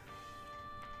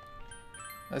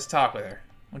 Let's talk with her.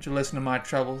 Won't you listen to my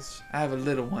troubles? I have a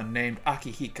little one named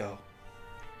Akihiko.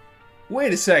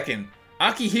 Wait a second.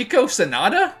 Akihiko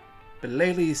Sanada? But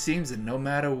lately it seems that no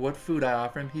matter what food I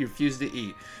offer him, he refuses to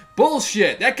eat.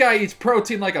 Bullshit! That guy eats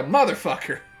protein like a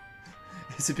motherfucker!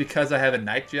 Is it because I have a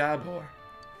night job, or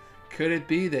could it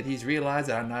be that he's realized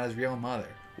that I'm not his real mother?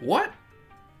 What?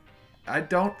 I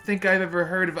don't think I've ever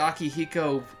heard of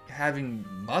Akihiko having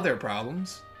mother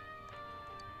problems.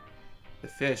 The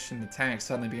fish in the tank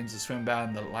suddenly begins to swim about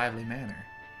in a lively manner.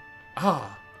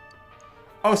 Ah.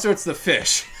 Oh, so it's the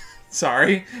fish.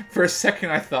 Sorry. For a second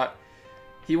I thought,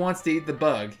 he wants to eat the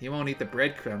bug. He won't eat the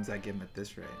breadcrumbs I give him at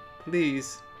this rate.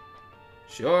 Please.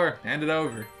 Sure, hand it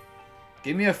over.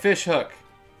 Give me a fish hook.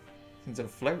 Since he'll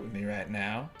flirt with me right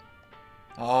now.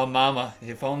 Oh, mama,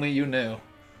 if only you knew.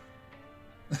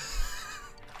 The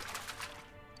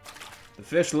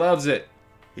fish loves it.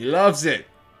 He loves it.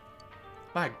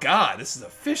 My God, this is a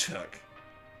fish hook.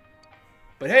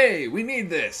 But hey, we need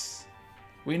this.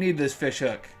 We need this fish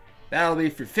hook. That'll be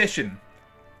for fishing.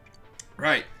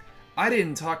 Right. I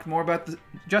didn't talk more about the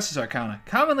Justice Arcana.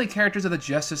 Commonly, characters of the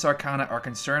Justice Arcana are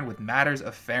concerned with matters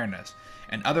of fairness,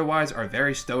 and otherwise are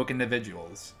very stoic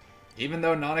individuals. Even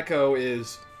though Nanako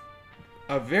is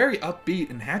a very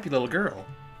upbeat and happy little girl.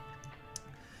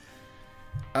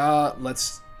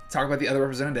 Let's talk about the other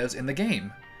representatives in the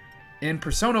game. In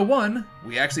Persona 1,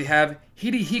 we actually have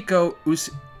Hidehiko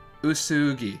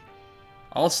Usugi,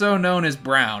 also known as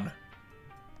Brown.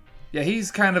 Yeah,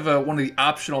 he's kind of one of the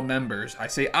optional members. I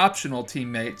say optional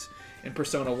teammates in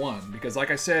Persona 1, because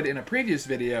like I said in a previous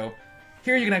video,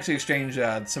 here you can actually exchange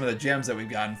some of the gems that we've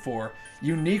gotten for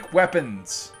unique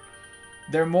weapons.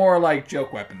 They're more like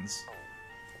joke weapons.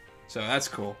 So that's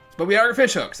cool. But we are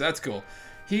fishhooks, so that's cool.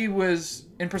 He was,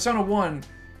 in Persona 1,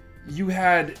 you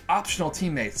had optional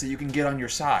teammates that you can get on your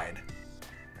side.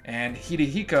 And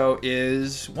Hidehiko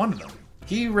is one of them.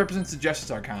 He represents the Justice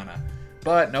Arcana,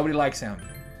 but nobody likes him.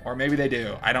 Or maybe they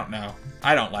do. I don't know.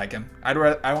 I don't like him. I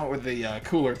went with the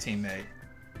cooler teammate.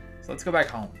 So let's go back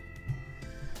home.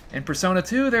 In Persona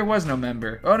 2, there was no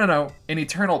member. Oh, no. In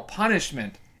Eternal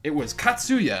Punishment, it was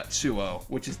Katsuya Shuo,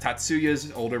 which is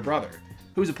Tatsuya's older brother,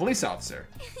 who's a police officer.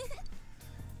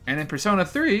 And in Persona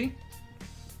 3,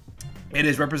 it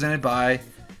is represented by,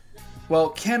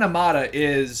 well, Kanemata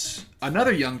is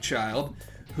another young child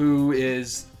who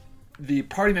is the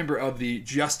party member of the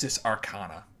Justice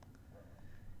Arcana.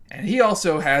 And he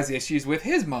also has issues with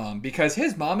his mom, because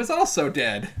his mom is also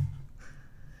dead.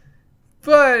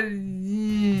 But,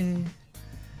 yeah.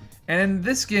 And in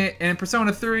this game, in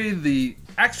Persona 3, the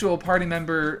actual party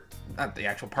member, not the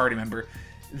actual party member,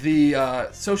 the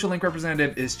social link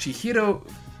representative is Chihiro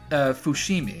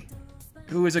Fushimi,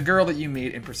 who is a girl that you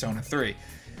meet in Persona 3.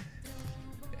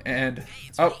 And,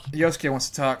 oh, Yosuke wants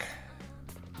to talk.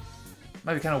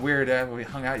 Might be kind of weird when we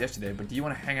hung out yesterday, but do you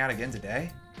want to hang out again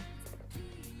today?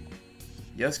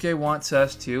 Yosuke wants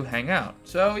us to hang out.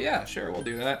 So, yeah, sure, we'll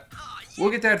do that.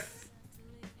 We'll get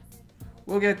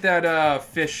that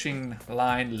fishing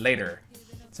line later,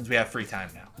 since we have free time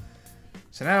now.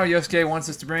 So now Yosuke wants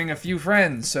us to bring a few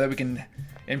friends so that we can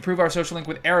improve our social link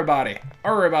with everybody.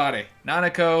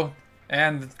 Nanako,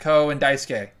 and Ko, and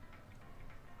Daisuke.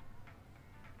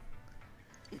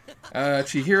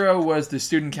 Chihiro was the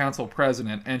student council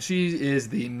president, and she is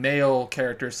the male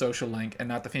character social link and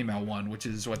not the female one, which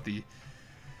is what the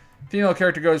female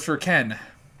character goes for Ken.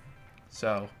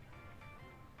 So,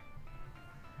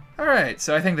 alright,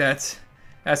 so I think that's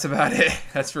about it.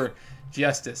 That's for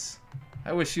Justice.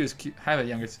 I wish she was cute. I have a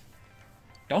younger...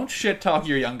 Don't shit talk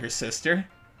your younger sister.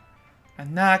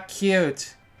 I'm not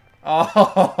cute.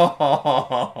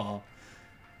 Oh.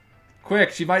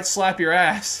 Quick, she might slap your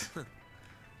ass.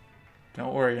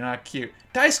 Don't worry, you're not cute.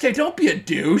 Daisuke, don't be a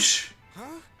douche.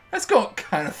 Huh? That's going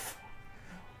kind of...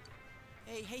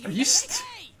 Hey, Are you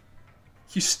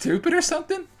you stupid or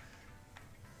something?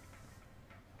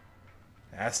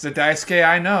 That's the Daisuke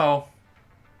I know.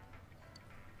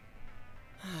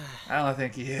 I don't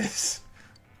think he is.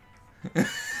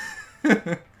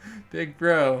 Big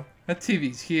bro, that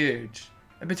TV's huge.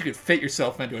 I bet you could fit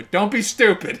yourself into it. Don't be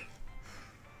stupid.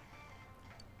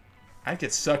 I'd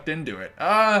get sucked into it.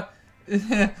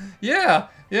 Yeah,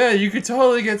 you could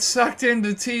totally get sucked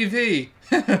into TV.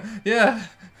 Yeah.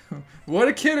 What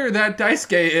a kidder that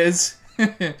Daisuke is.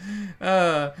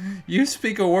 You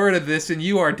speak a word of this and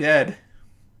you are dead.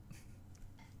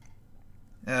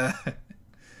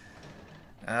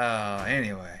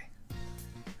 Anyway.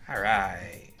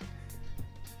 Alright.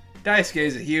 Daisuke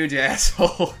is a huge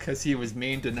asshole because he was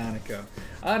mean to Nanako.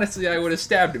 Honestly, I would have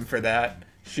stabbed him for that.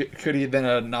 Could he have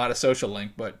been not a social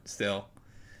link, but still.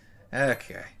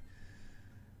 Okay.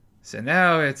 So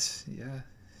now it's... yeah.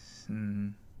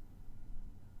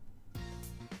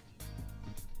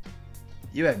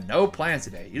 You have no plans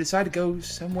today. You decide to go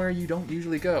somewhere you don't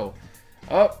usually go.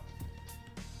 Oh.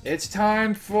 It's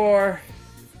time for...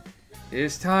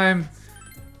 It's time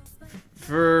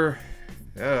for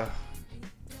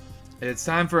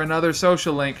another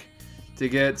social link to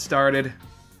get started.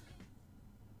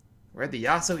 We're at the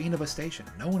Yaso Inaba station.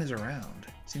 No one is around.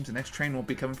 Seems the next train won't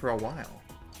be coming for a while.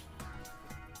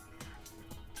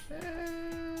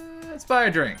 Let's buy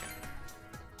a drink.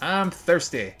 I'm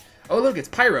thirsty. Oh look, it's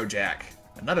Pyro Jack.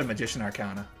 Another Magician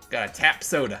Arcana. Got a tap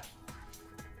soda.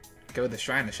 Go to the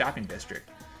shrine in the shopping district.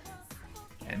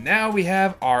 And now we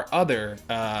have our other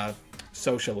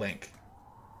social link.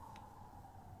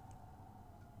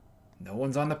 No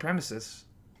one's on the premises.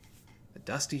 The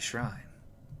dusty shrine.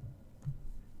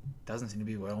 Doesn't seem to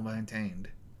be well maintained.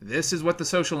 This is what the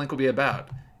social link will be about.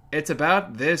 It's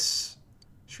about this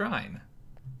shrine.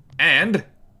 And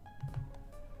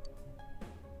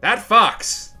that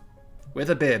fox with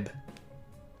a bib.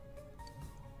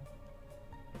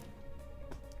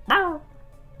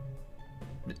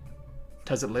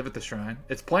 Does it live at the shrine?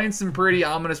 It's playing some pretty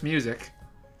ominous music.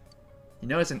 You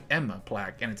notice an Emma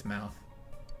plaque in its mouth.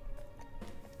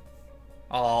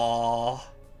 Aww.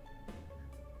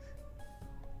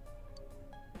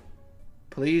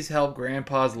 Please help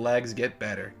Grandpa's legs get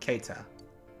better. Keita.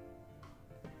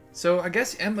 So I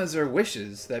guess Emmas are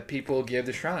wishes that people give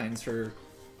to shrines for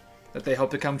that they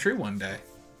hope to come true one day.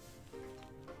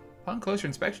 Upon closer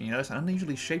inspection, you notice an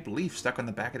unusually shaped leaf stuck on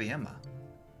the back of the Emma.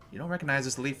 You don't recognize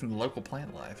this leaf from the local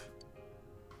plant life.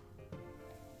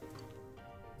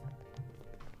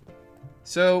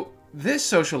 So this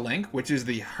social link, which is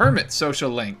the Hermit social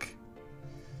link,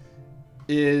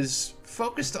 is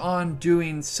focused on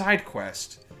doing side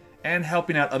quests and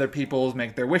helping out other people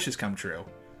make their wishes come true.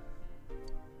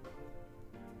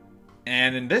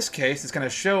 And in this case, it's going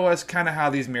to show us kind of how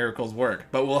these miracles work.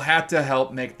 But we'll have to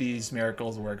help make these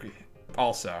miracles work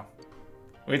also.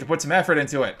 We have to put some effort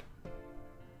into it.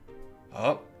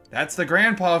 Oh, that's the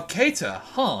grandpa of Keita,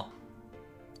 huh?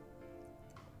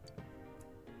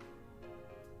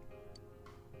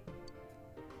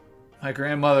 My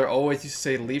grandmother always used to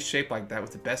say leaf shape like that was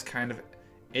the best kind of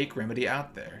ache remedy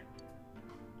out there.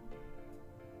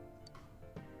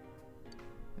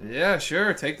 Yeah,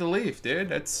 sure, take the leaf, dude.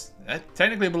 That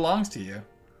technically belongs to you.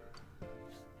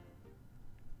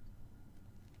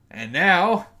 And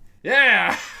now,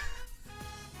 yeah!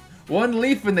 One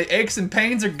leaf and the aches and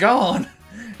pains are gone.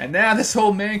 And now this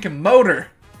old man can motor.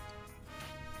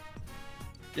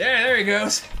 Yeah, there he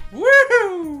goes.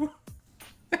 Woohoo!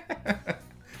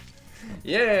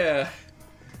 Yeah.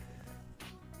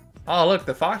 Oh, look,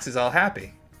 the fox is all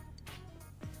happy.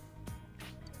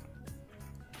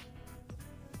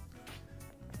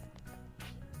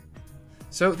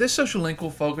 So this social link will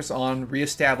focus on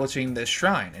re-establishing this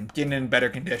shrine and getting it in better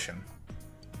condition.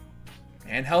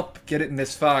 And help get it in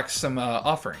this fox some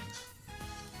offerings.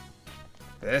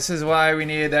 This is why we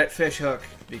needed that fish hook.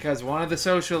 Because one of the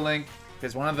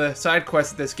side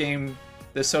quests that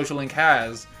this social link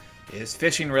has, is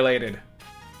fishing related.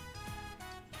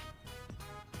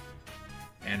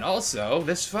 And also,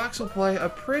 this fox will play a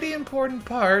pretty important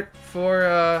part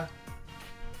for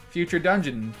future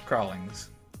dungeon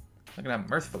crawlings. Look at that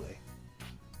mirthfully.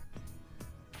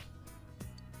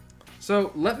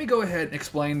 So, let me go ahead and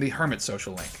explain the Hermit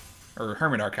social link, or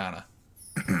Hermit Arcana.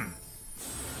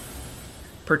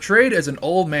 Portrayed as an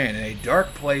old man in a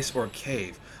dark place or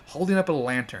cave, holding up a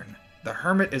lantern, the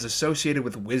Hermit is associated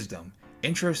with wisdom,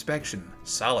 introspection,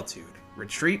 solitude,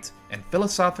 retreat, and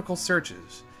philosophical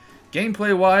searches.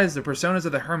 Gameplay-wise, the personas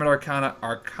of the Hermit Arcana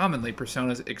are commonly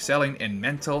personas excelling in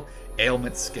mental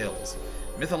ailment skills.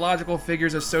 Mythological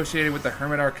figures associated with the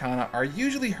Hermit Arcana are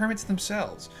usually hermits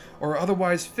themselves, or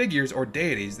otherwise figures or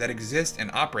deities that exist and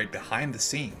operate behind the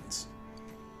scenes.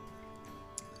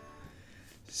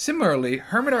 Similarly,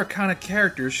 Hermit Arcana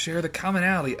characters share the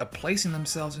commonality of placing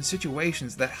themselves in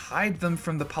situations that hide them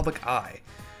from the public eye.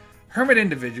 Hermit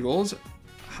individuals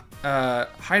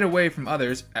hide away from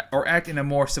others or act in a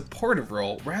more supportive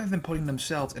role rather than putting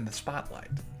themselves in the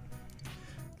spotlight.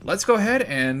 Let's go ahead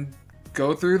and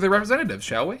go through the representatives,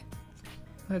 shall we?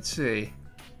 Let's see.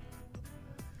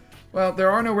 Well,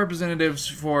 there are no representatives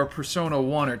for Persona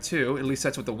 1 or 2, at least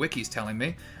that's what the wiki's telling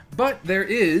me, but there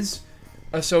is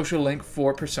a social link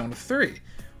for Persona 3,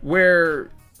 where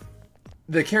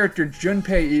the character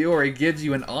Junpei Iori gives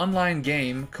you an online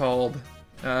game called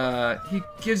he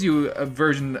gives you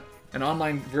an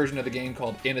online version of the game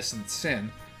called Innocent Sin,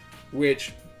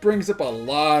 which brings up a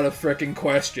lot of frickin'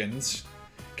 questions,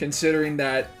 considering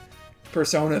that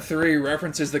Persona 3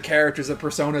 references the characters of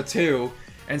Persona 2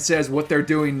 and says what they're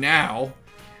doing now,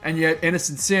 and yet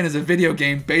Innocent Sin is a video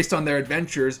game based on their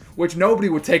adventures, which nobody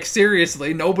would take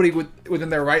seriously, nobody within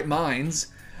their right minds,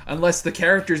 unless the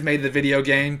characters made the video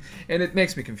game, and it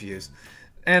makes me confused.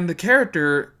 And the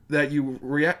character that you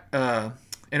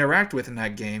interact with in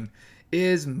that game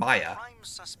is Maya,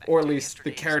 or at least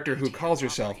the character who calls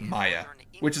herself Maya,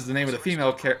 which is the name of the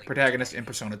female protagonist in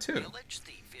Persona 2.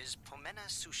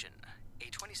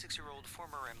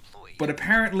 But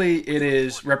apparently it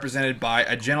is represented by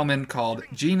a gentleman called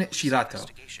Jin Shirato,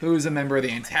 who is a member of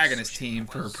the antagonist team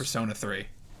for Persona 3.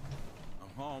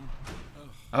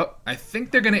 Oh, I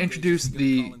think they're going to introduce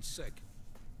the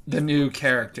new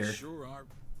character.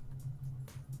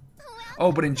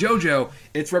 Oh, but in JoJo,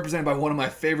 it's represented by one of my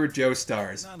favorite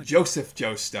Joestars, Joseph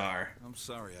Joestar. I'm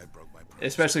sorry I broke my promise.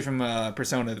 Especially from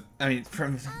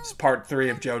from part 3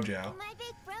 of JoJo.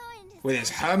 With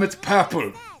his Hermit's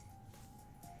purple.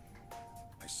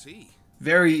 I see.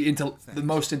 The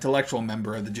most intellectual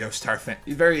member of the Joestar family.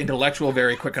 He's very intellectual,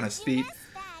 very quick on his feet,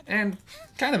 and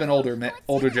kind of an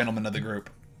older gentleman of the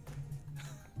group.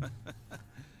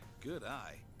 Good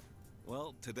eye.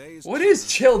 Well, today's What is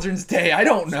Children's Day? I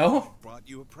don't know. brought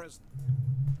you a present.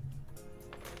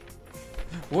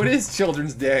 What is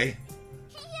Children's Day?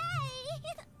 Yay!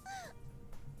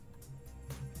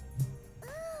 Ooh,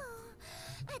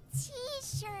 a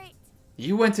t-shirt.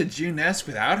 You went to Juness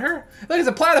without her? Look, it's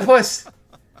a platypus!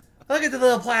 Look at the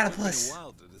little It's been platypus. a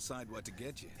while to decide what to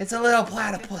get you. It's a little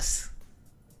platypus.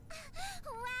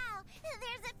 Wow,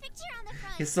 there's a picture on the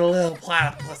front. It's a little That's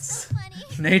platypus. so funny.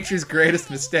 Nature's greatest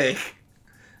mistake.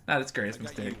 Not its greatest I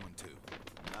got you mistake. one too.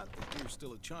 Not that you're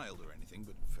still a child or anything,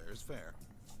 but fair is fair.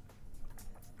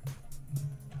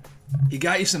 He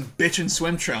got you some bitchin'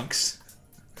 swim trunks.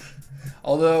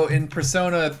 Although in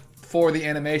Persona 4 the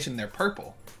animation, they're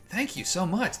purple. Thank you so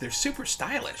much. They're super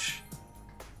stylish.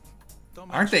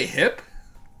 Don't Aren't they mention hip? it.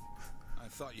 I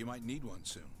thought you might need one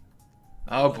soon.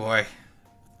 Oh boy.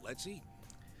 Let's eat.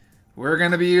 We're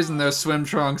going to be using those swim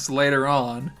trunks later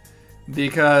on.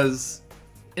 Because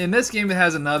in this game it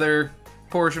has another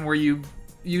portion where you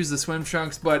use the swim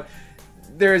trunks, but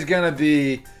there's going to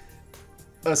be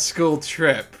a school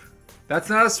trip. That's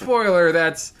not a spoiler.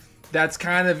 That's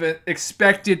kind of an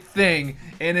expected thing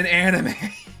in an anime.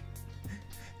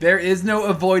 There is no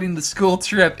avoiding the school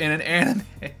trip in an anime.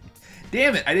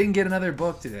 Damn it, I didn't get another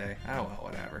book today. Oh well,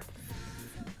 whatever.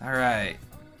 Alright.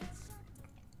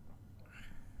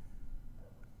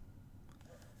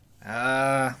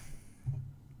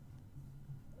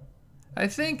 I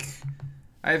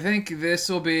think this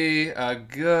will be a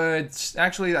good...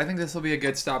 Actually, I think this will be a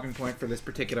good stopping point for this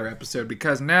particular episode,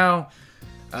 because now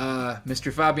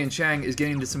Mr. Fabian Chang is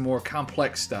getting into some more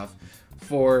complex stuff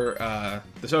for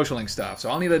the social link stuff. So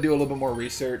I'll need to do a little bit more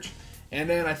research, and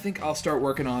then I think I'll start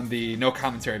working on the no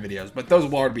commentary videos. But those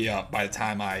will already be up by the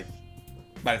time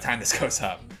this goes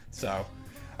up. So,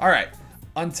 all right.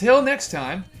 Until next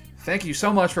time, thank you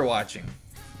so much for watching.